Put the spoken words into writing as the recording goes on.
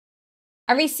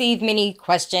I received many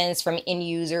questions from end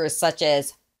users such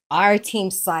as, our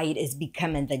team site is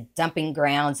becoming the dumping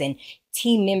grounds and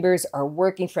team members are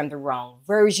working from the wrong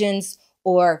versions,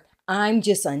 or I'm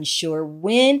just unsure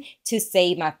when to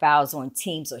save my files on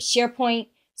Teams or SharePoint.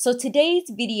 So today's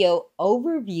video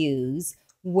overviews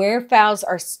where files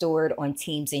are stored on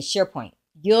Teams and SharePoint.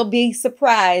 You'll be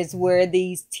surprised where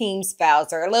these Teams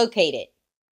files are located.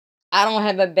 I don't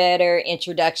have a better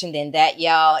introduction than that,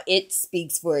 y'all. It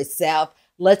speaks for itself.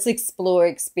 Let's explore,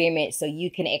 experiment so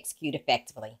you can execute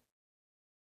effectively.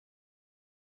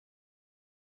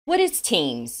 What is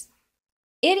Teams?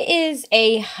 It is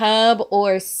a hub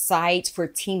or site for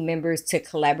team members to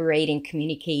collaborate and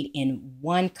communicate in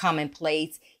one common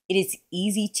place. It is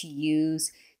easy to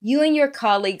use. You and your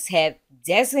colleagues have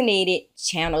designated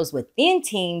channels within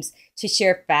Teams to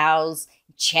share files,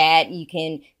 chat, you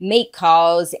can make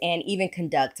calls, and even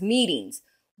conduct meetings.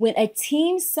 When a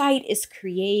team site is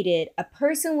created, a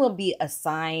person will be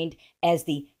assigned as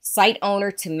the site owner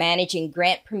to manage and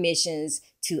grant permissions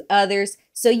to others.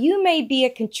 So you may be a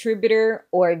contributor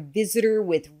or a visitor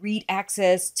with read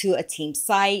access to a team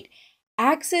site.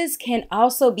 Access can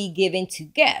also be given to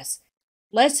guests.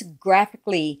 Let's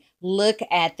graphically look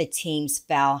at the Teams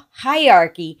file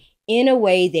hierarchy in a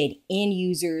way that end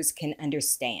users can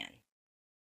understand.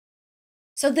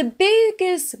 So the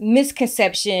biggest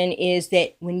misconception is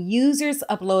that when users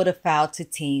upload a file to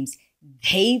Teams,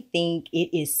 they think it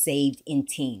is saved in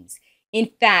Teams. In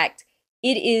fact,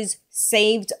 it is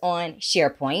saved on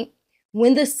SharePoint.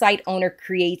 When the site owner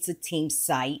creates a Teams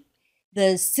site,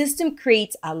 the system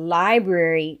creates a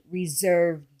library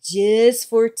reserved just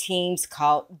for Teams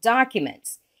called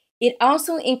Documents. It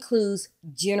also includes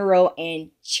general and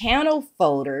channel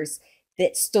folders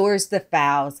that stores the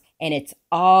files, and it's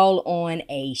all on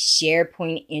a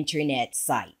SharePoint intranet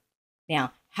site.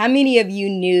 Now, how many of you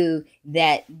knew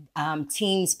that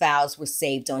Teams files were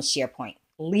saved on SharePoint?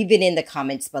 Leave it in the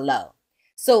comments below.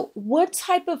 So what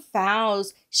type of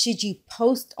files should you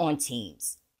post on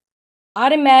Teams?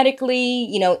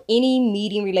 Automatically, any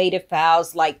meeting related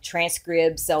files like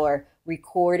transcripts or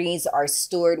recordings are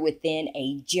stored within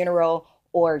a general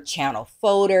or channel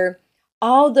folder.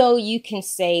 Although you can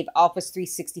save Office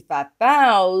 365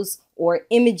 files or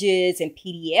images and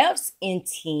PDFs in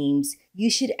Teams,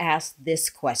 you should ask this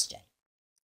question.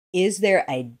 Is there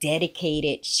a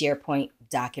dedicated SharePoint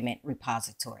document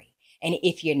repository? And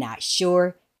if you're not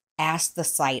sure, ask the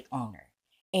site owner.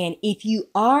 And if you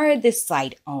are the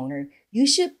site owner, you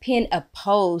should pin a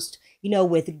post,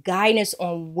 with guidance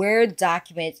on where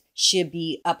documents should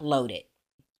be uploaded.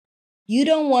 You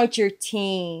don't want your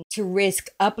team to risk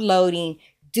uploading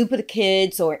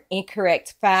duplicates or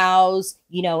incorrect files.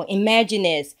 Imagine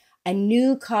this. A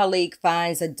new colleague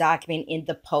finds a document in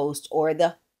the post or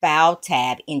the file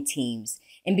tab in Teams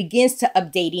and begins to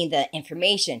updating the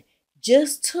information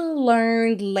just to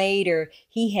learn later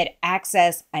he had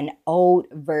accessed an old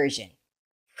version.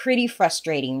 Pretty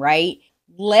frustrating, right?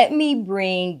 Let me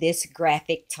bring this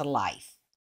graphic to life.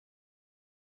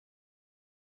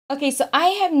 Okay, so I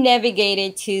have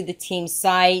navigated to the Teams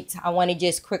site. I want to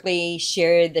just quickly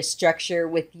share the structure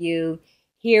with you.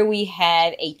 Here we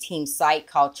have a team site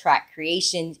called Track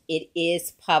Creations. It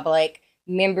is public.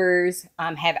 Members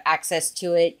have access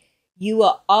to it. You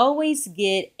will always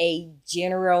get a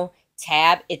general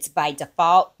tab. It's by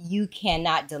default. You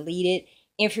cannot delete it.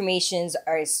 Informations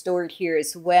are stored here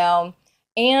as well.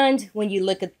 And when you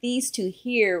look at these two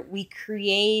here, we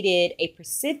created a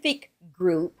specific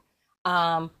group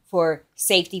for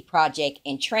safety project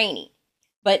and training.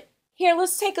 But here,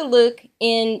 let's take a look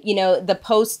in, the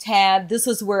post tab. This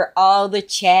is where all the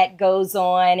chat goes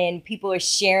on and people are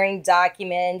sharing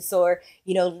documents or,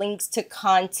 links to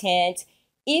content.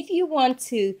 If you want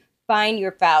to find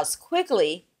your files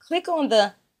quickly, click on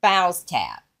the Files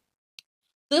tab.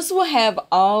 This will have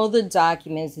all the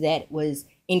documents that was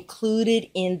included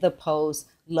in the post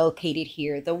located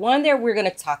here. The one that we're going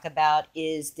to talk about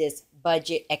is this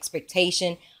budget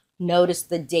expectation. Notice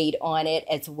the date on it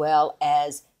as well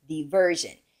as the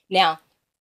version. Now,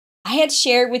 I had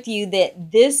shared with you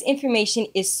that this information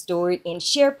is stored in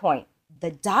SharePoint.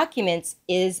 The documents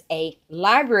is a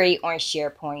library on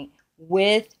SharePoint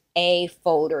with a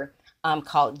folder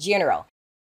called General.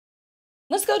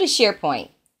 Let's go to SharePoint.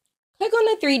 Click on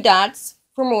the three dots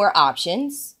for more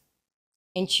options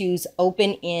and choose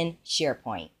Open in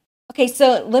SharePoint. Okay,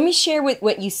 so let me share with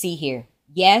what you see here.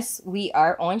 Yes, we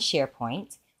are on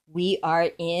SharePoint. We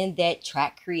are in that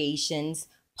Track Creations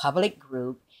public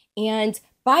group. And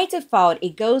by default,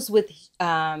 it goes with,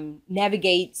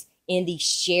 navigates in the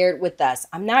shared with us.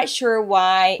 I'm not sure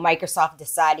why Microsoft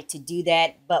decided to do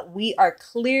that, but we are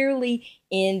clearly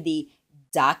in the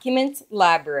Documents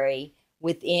Library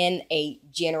within a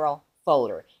general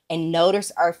folder. And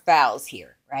notice our files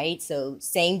here, right? So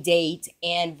same date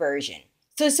and version.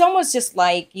 So it's almost just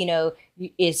like,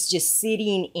 it's just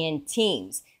sitting in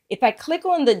Teams. If I click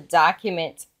on the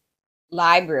document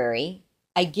library,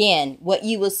 again, what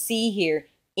you will see here,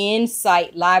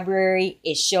 Insight Library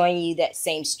is showing you that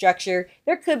same structure.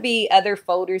 There could be other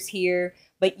folders here,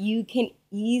 but you can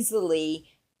easily,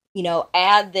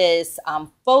 add this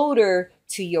folder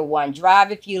to your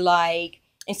OneDrive if you like.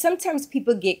 And sometimes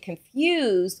people get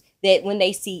confused that when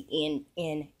they see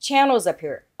in channels up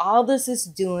here, all this is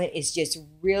doing is just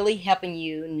really helping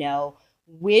you know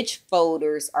which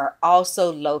folders are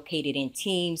also located in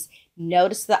Teams.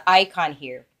 Notice the icon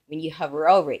here. When you hover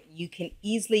over it, you can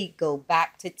easily go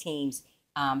back to Teams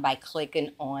by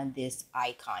clicking on this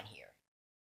icon here.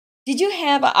 Did you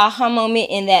have an aha moment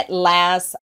in that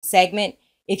last segment?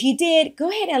 If you did, go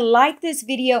ahead and like this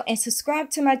video and subscribe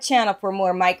to my channel for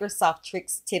more Microsoft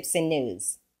tricks, tips, and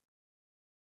news.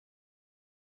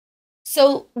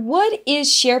 So what is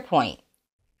SharePoint?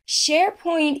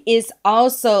 SharePoint is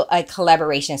also a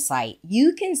collaboration site.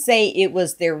 You can say it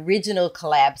was the original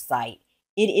collab site.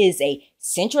 It is a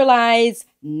centralized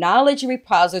knowledge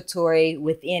repository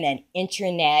within an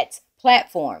intranet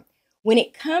platform. When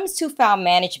it comes to file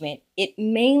management, it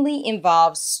mainly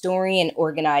involves storing and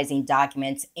organizing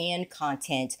documents and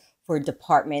content for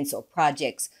departments or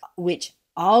projects, which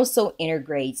also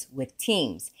integrates with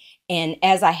Teams. And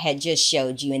as I had just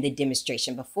showed you in the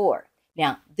demonstration before.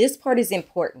 Now, this part is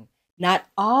important. Not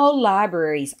all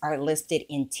libraries are listed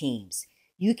in Teams.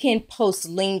 You can post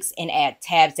links and add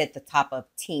tabs at the top of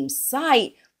Teams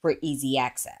site for easy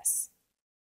access.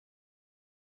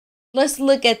 Let's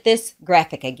look at this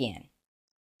graphic again.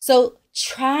 So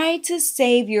try to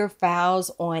save your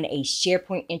files on a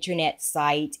SharePoint intranet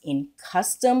site in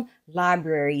custom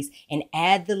libraries and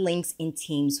add the links in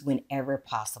Teams whenever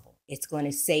possible. It's going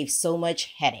to save so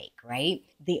much headache, right?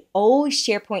 The old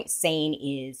SharePoint saying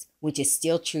is, which is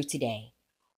still true today,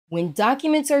 when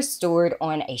documents are stored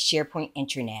on a SharePoint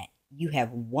intranet, you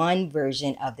have one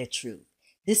version of the truth.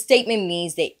 This statement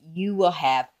means that you will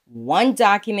have one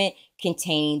document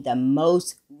containing the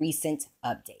most recent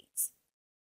updates.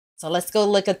 So let's go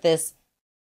look at this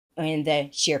in the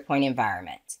SharePoint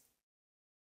environment.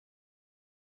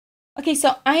 Okay,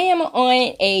 so I am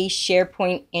on a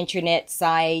SharePoint intranet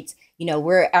site.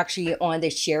 We're actually on the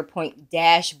SharePoint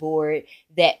dashboard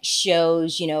that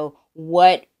shows,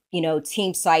 what,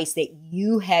 team sites that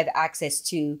you have access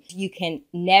to. You can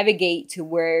navigate to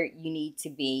where you need to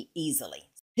be easily.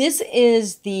 This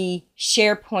is the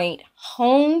SharePoint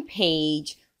home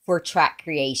page for track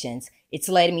creations. It's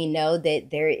letting me know that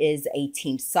there is a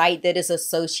team site that is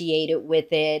associated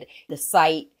with it. The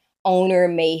site owner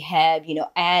may have,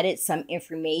 added some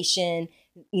information,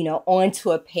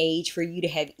 onto a page for you to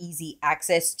have easy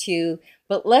access to.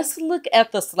 But let's look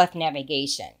at this left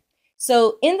navigation.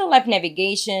 So in the left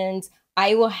navigations,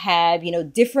 I will have,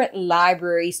 different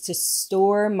libraries to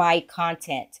store my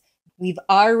content. We've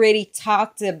already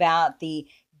talked about the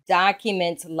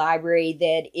document library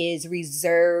that is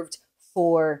reserved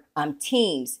for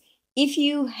Teams. If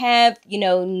you have,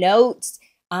 notes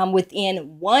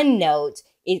within OneNote,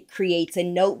 it creates a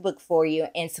notebook for you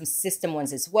and some system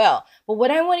ones as well. But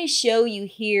what I want to show you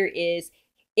here is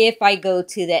if I go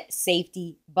to that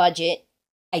safety budget,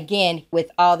 again,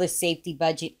 with all the safety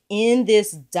budget in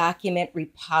this document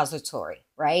repository,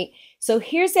 right? So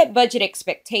here's that budget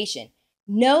expectation.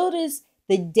 Notice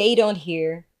the date on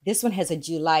here. This one has a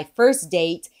July 1st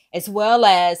date, as well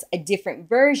as a different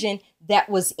version that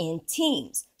was in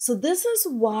Teams. So this is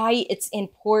why it's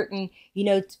important,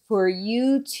 for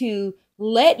you to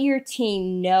let your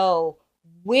team know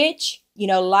which,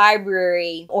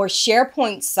 library or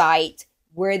SharePoint site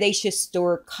where they should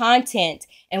store content.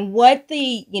 And what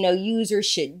the, user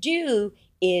should do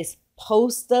is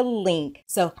post the link.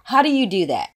 So how do you do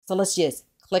that? So let's just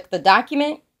click the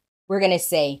document. We're going to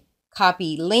say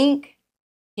copy link,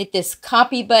 hit this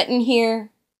copy button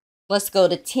here. Let's go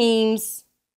to Teams.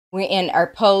 We're in our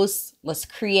post. Let's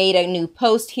create a new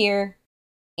post here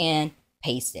and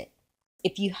paste it.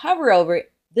 If you hover over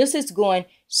it, this is going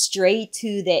straight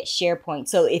to that SharePoint.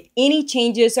 So if any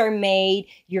changes are made,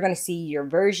 you're going to see your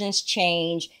versions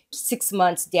change 6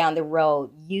 months down the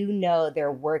road.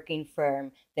 They're working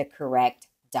from the correct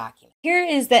document. Here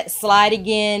is that slide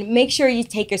again. Make sure you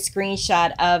take a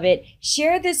screenshot of it.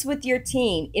 Share this with your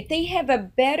team. If they have a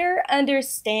better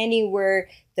understanding where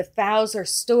the files are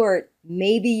stored,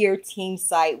 maybe your team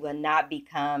site will not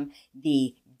become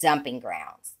the dumping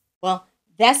grounds. Well,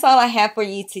 that's all I have for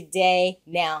you today.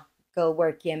 Now, go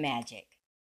work your magic.